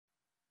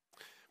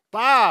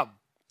Bob.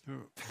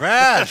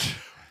 Brad.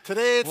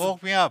 Today it's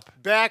Woke me up.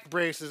 back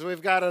braces.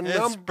 We've got a It's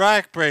number.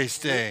 back brace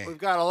day. We've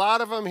got a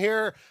lot of them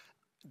here.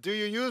 Do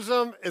you use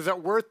them? Is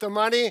it worth the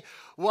money?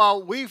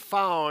 Well, we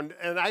found,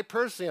 and I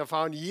personally have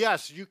found,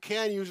 yes, you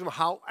can use them.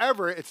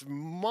 However, it's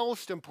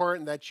most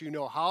important that you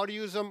know how to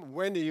use them,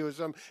 when to use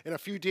them. In a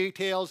few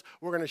details,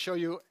 we're going to show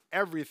you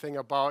everything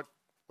about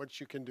what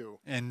you can do.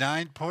 In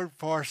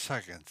 9.4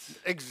 seconds.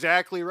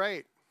 Exactly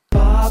right.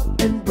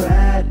 Bob and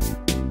Brad,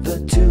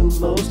 the two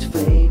most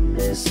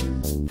famous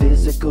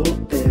physical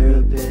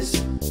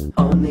therapists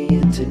on the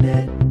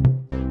internet.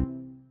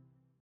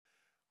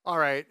 All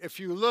right, if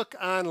you look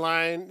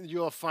online,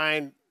 you'll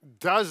find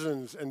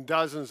dozens and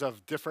dozens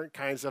of different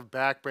kinds of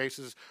back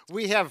braces.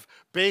 We have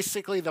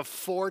basically the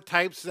 4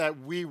 types that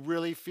we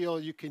really feel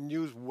you can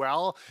use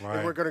well. Right.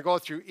 And we're going to go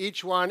through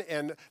each one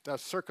and the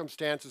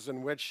circumstances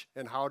in which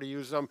and how to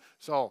use them.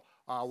 So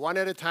one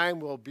at a time,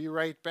 we'll be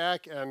right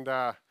back and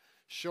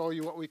show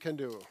you what we can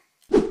do.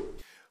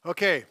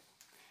 Okay,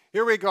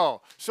 here we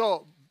go.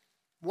 So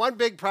one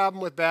big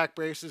problem with back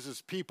braces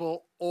is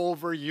people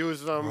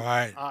overuse them.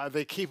 Right.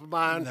 They keep them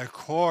on. The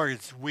core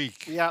is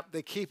weak. Yep,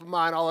 they keep them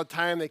on all the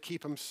time. They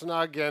keep them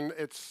snug, and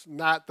it's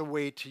not the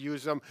way to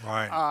use them.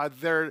 Right.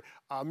 They're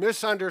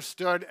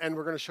misunderstood, and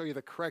we're going to show you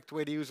the correct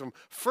way to use them.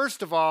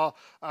 First of all,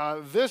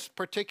 this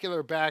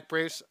particular back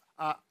brace,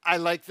 I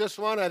like this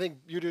one. I think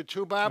you do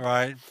too, Bob.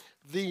 Right.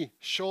 The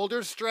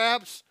shoulder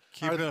straps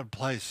Keep it in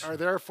place. are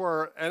there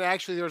for, and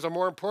actually there's a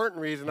more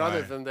important reason other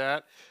Right. than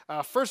that.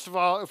 First of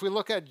all, if we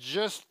look at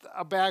just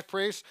a back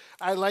brace,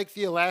 I like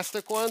the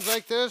elastic ones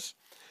like this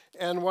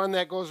and one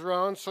that goes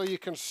around so you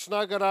can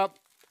snug it up,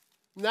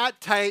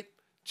 not tight,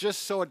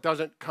 just so it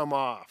doesn't come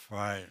off.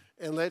 Right.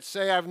 And let's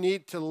say I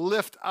need to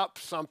lift up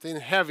something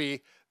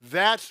heavy,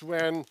 that's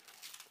when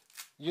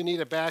you need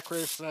a back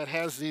brace that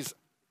has these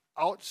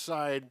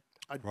outside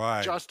Right.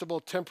 adjustable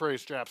temporary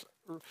straps.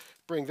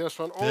 Bring this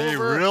one They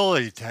over.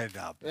 really tighten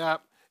up.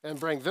 Yep, and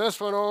bring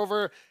this one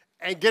over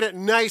and get it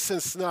nice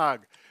and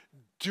snug.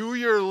 Do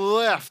your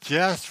lift.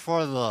 Just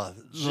for the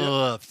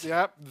lift.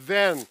 Yep,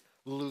 then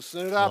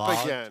loosen it up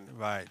Lock- again.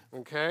 Right.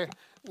 Okay?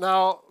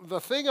 Now, the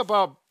thing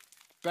about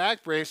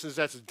back braces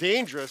that's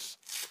dangerous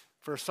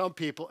for some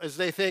people is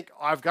they think,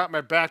 oh, I've got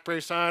my back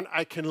brace on,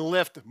 I can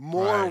lift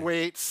more Right.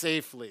 weight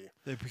safely.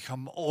 They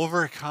become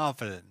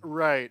overconfident.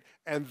 Right,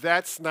 and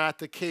that's not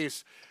the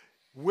case.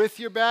 With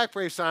your back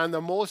brace on,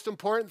 the most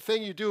important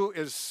thing you do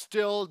is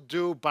still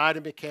do body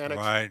mechanics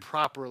Right.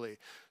 properly.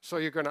 So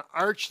you're going to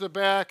arch the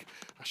back,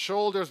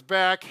 shoulders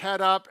back,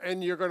 head up,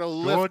 and you're going to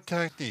lift. Good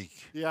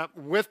technique. Yep,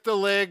 with the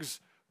legs,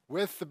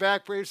 with the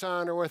back brace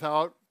on or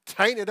without.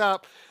 Tighten it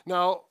up.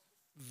 Now,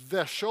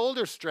 the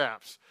shoulder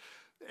straps,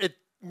 it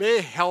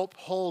may help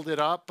hold it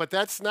up, but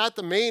that's not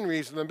the main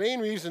reason. The main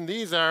reason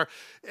these are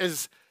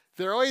is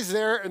they're always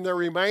there and they're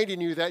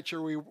reminding you that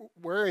you're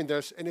wearing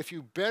this. And if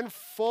you bend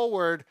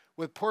forward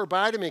with poor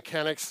body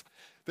mechanics,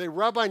 they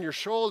rub on your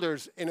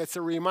shoulders and it's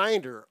a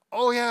reminder.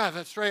 Oh yeah,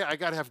 that's right, I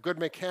gotta have good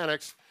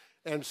mechanics.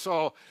 And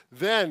so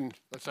then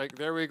it's like,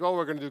 there we go,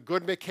 we're gonna do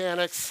good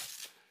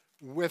mechanics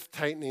with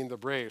tightening the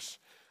brace.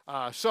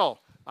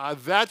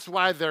 That's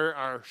why there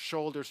are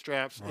shoulder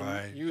straps and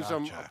Right, use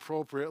them gotcha.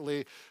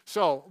 appropriately.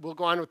 So we'll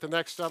go on with the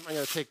next step. I'm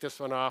gonna take this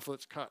one off,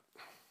 let's cut.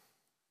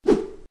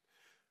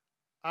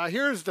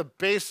 Here's the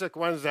basic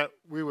ones that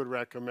we would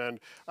recommend.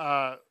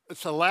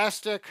 It's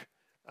elastic,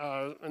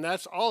 and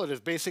that's all it is,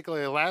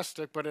 basically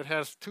elastic, but it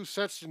has 2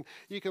 sets, and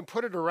you can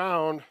put it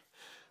around,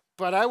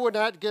 but I would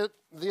not get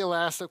the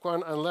elastic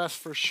one unless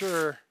for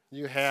sure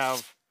you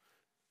have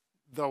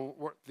the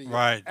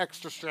Right.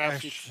 extra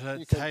straps. Extra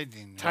You can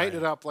tightening, tighten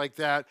it right. up like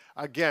that.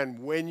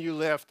 Again, when you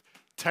lift,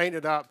 tighten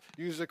it up,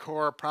 use the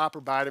core,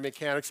 proper body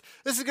mechanics.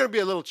 This is going to be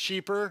a little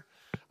cheaper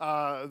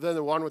than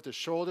the one with the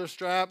shoulder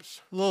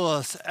straps. A little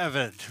less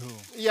evident too.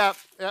 Yep,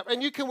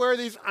 and you can wear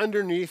these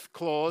underneath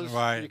clothes.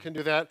 Right. You can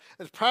do that.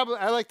 It's probably,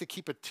 I like to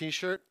keep a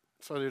t-shirt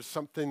so there's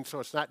something, so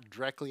it's not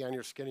directly on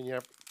your skin and you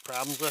have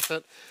problems with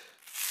it.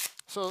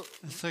 So,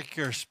 It's like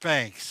your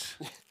Spanx.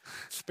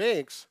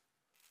 Spanx.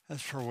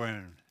 That's for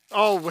women.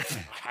 Oh, wait,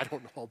 I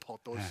don't know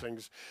about those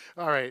things.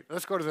 All right,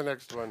 let's go to the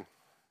next one.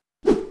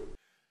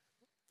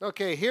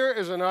 Okay, here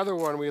is another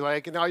one we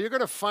like. Now, you're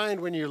going to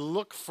find when you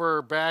look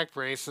for back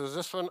braces,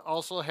 this one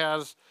also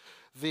has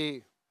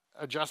the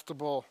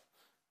adjustable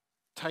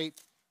tighten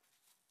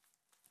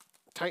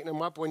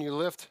them up when you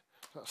lift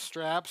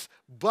straps.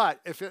 But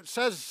if it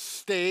says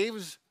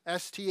staves,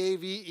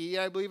 S-T-A-V-E,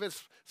 I believe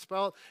it's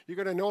spelled, you're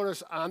going to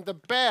notice on the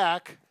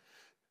back,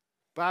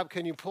 Bob,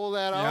 can you pull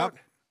that out?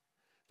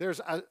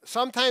 There's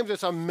sometimes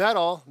it's a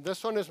metal.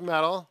 This one is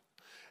metal.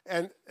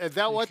 And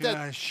that what that?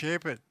 Can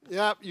shape it?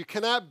 Yeah, you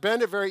cannot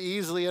bend it very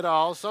easily at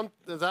all. That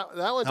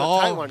one's a Oh,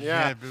 tight one.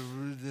 Yeah.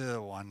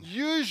 The one.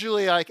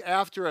 Usually, like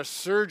after a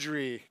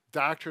surgery,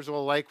 doctors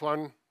will like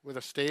one with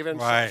a stave in.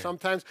 Right.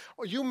 Sometimes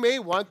you may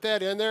want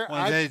that in there.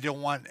 When they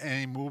don't want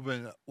any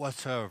movement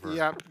whatsoever.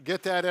 Yeah,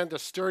 get that in to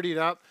sturdy it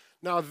up.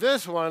 Now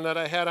this one that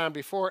I had on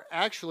before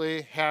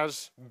actually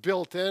has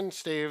built-in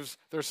staves.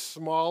 They're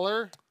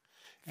smaller,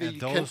 And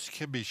those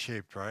can be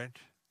shaped, right?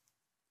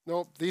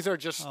 Nope, these are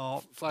just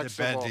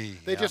flexible. Bendy,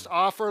 they just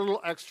offer a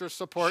little extra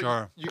support.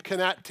 Sure. You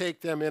cannot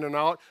take them in and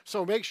out.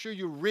 So make sure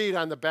you read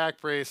on the back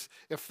brace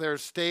if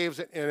there's staves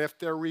and if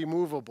they're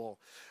removable.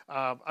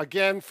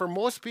 Again, for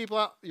most people,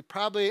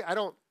 I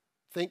don't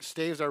think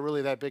staves are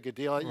really that big a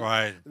deal.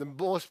 Right. The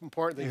most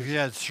important thing If you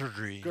had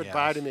surgery, good yes.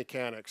 body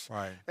mechanics.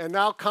 Right. And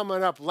now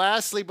coming up,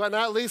 lastly but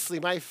not leastly,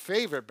 my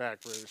favorite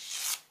back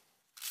brace.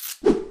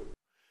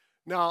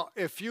 Now,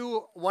 if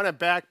you want a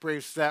back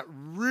brace that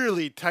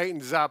really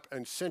tightens up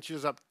and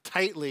cinches up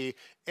tightly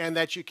and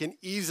that you can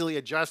easily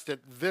adjust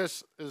it,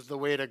 this is the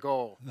way to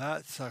go.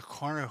 That's a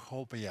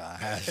cornucopia.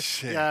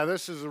 Yeah,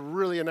 this is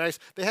really nice.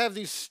 They have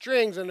these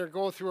strings and they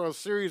go through a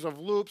series of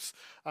loops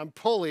on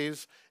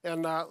pulleys,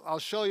 and I'll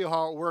show you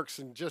how it works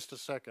in just a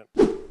second.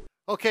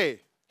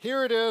 Okay,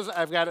 here it is.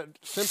 I've got it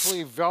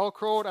simply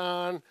Velcroed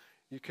on.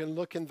 You can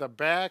look in the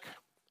back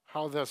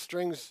how the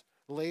strings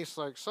lace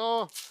like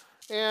so,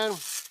 and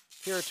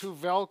here are two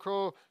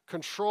Velcro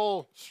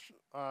control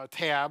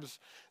tabs.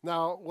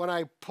 Now, when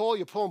I pull,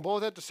 you pull them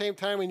both at the same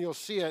time, and you'll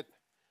see it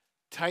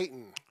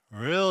tighten.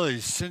 Really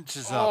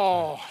cinches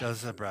up,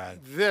 does it,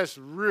 Brad? This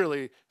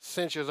really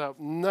cinches up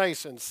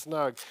nice and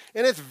snug.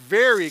 And it's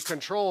very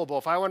controllable.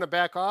 If I want to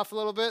back off a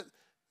little bit,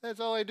 that's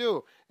all I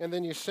do. And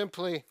then you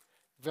simply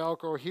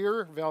Velcro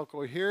here,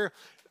 Velcro here.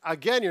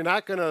 Again, you're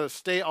not going to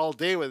stay all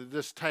day with it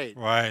this tight.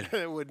 Right.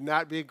 It would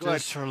not be good.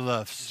 Just for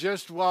lifts.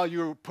 Just while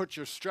you put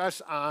your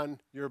stress on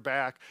your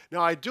back.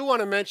 Now, I do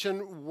want to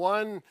mention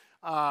one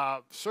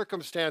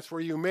circumstance where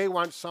you may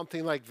want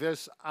something like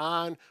this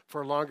on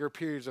for longer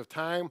periods of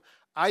time.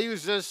 I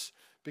use this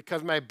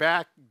because my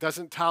back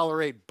doesn't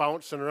tolerate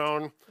bouncing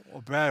around.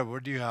 Well, Brad,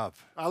 what do you have?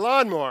 A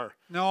lawnmower.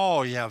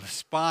 No, you have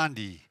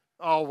spondy.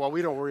 Oh, well,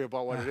 we don't worry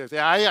about what it is.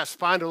 Yeah, I got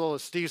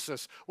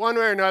spondylolisthesis. One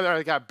way or another,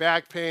 I got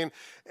back pain.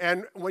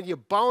 And when you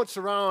bounce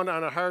around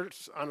on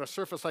a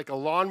surface like a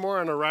lawnmower,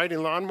 on a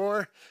riding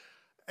lawnmower,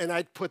 and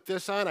I put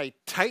this on, I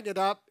tighten it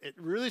up. It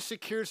really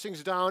secures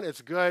things down. It's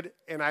good,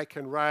 and I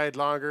can ride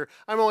longer.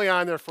 I'm only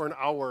on there for an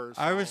hour.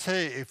 So. I would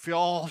say if you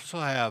also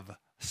have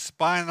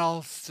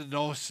spinal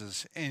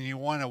stenosis and you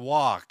want to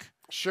walk,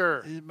 sure,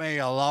 it may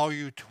allow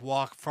you to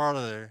walk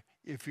farther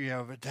if you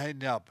have it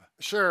tightened up.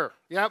 Sure,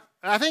 yep.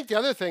 I think the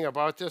other thing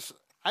about this,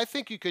 I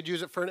think you could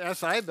use it for an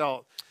SI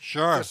belt.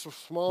 Sure. Just a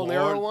small,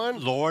 narrow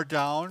one. Lower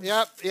down.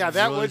 Yep, yeah,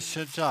 that really would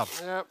cinch up.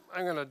 Yep,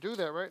 I'm going to do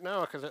that right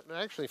now because it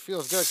actually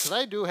feels good. Because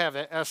I do have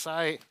an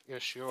SI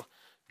issue.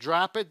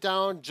 Drop it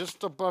down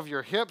just above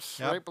your hips,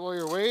 right below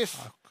your waist.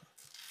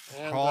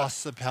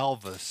 Across the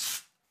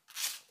pelvis.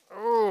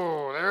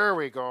 Oh, there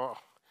we go.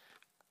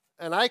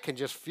 And I can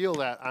just feel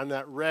that on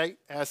that right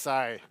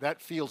SI.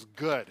 That feels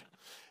good.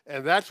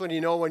 And that's when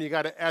you know when you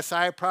got an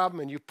SI problem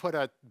and you put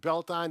a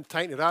belt on,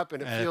 tighten it up,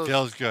 and it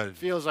feels good.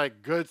 Feels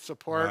like good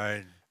support.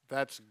 Right.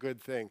 That's a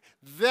good thing.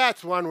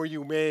 That's one where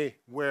you may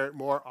wear it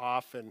more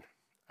often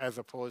as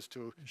opposed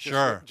to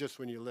just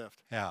when you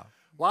lift. Yeah.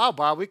 Wow,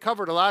 Bob, we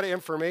covered a lot of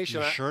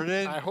information. You sure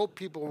did. I hope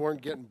people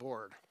weren't getting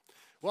bored.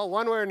 Well,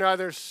 one way or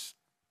another,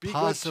 be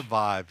positive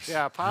vibes.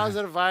 Yeah,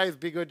 positive vibes,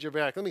 be good your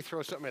back. Let me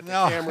throw something at the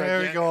camera there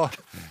again. we go.